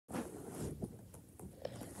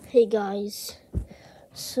Hey guys,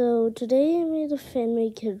 so today I made a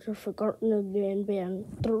fan-made character for Garten of Banban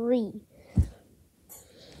 3.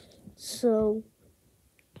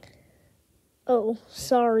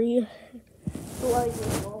 Sorry,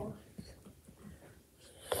 lighting off.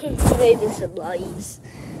 Maybe some lights.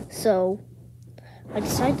 So, I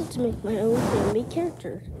decided to make my own fan-made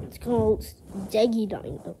character. It's called Deggy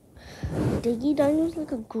Dino. Deggy Dino is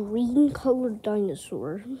like a green-colored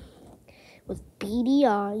dinosaur with beady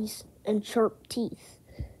eyes and sharp teeth.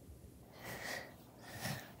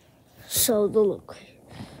 So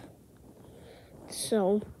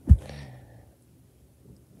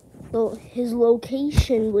his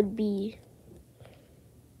location would be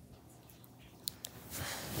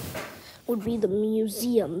the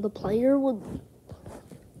museum. The player would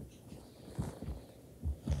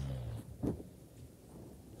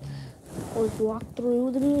walk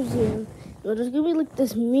through the museum. There's gonna be like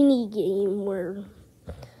this mini game where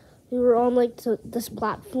we were on this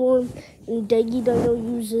platform, and Deggy Dino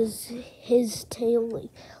uses his tail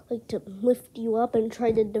like to lift you up and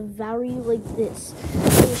try to devour you like this.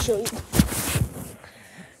 Let me show you.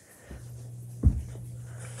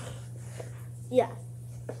 Yeah,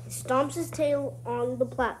 he stomps his tail on the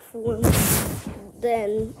platform,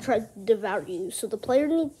 then tries to devour you. So the player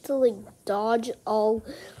needs to dodge all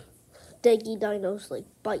Deggy Dino's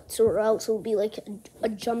bites, or else it'll be like a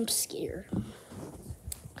jump scare.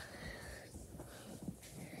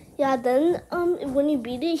 Yeah, then when you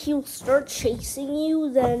beat it, he'll start chasing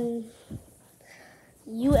you. Then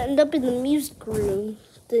you end up in the music room.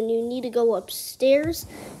 Then you need to go upstairs.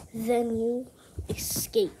 Then you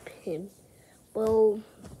escape him. Well,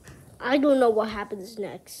 I don't know what happens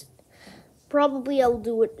next. Probably I'll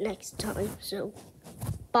do it next time. So,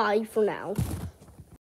 bye for now.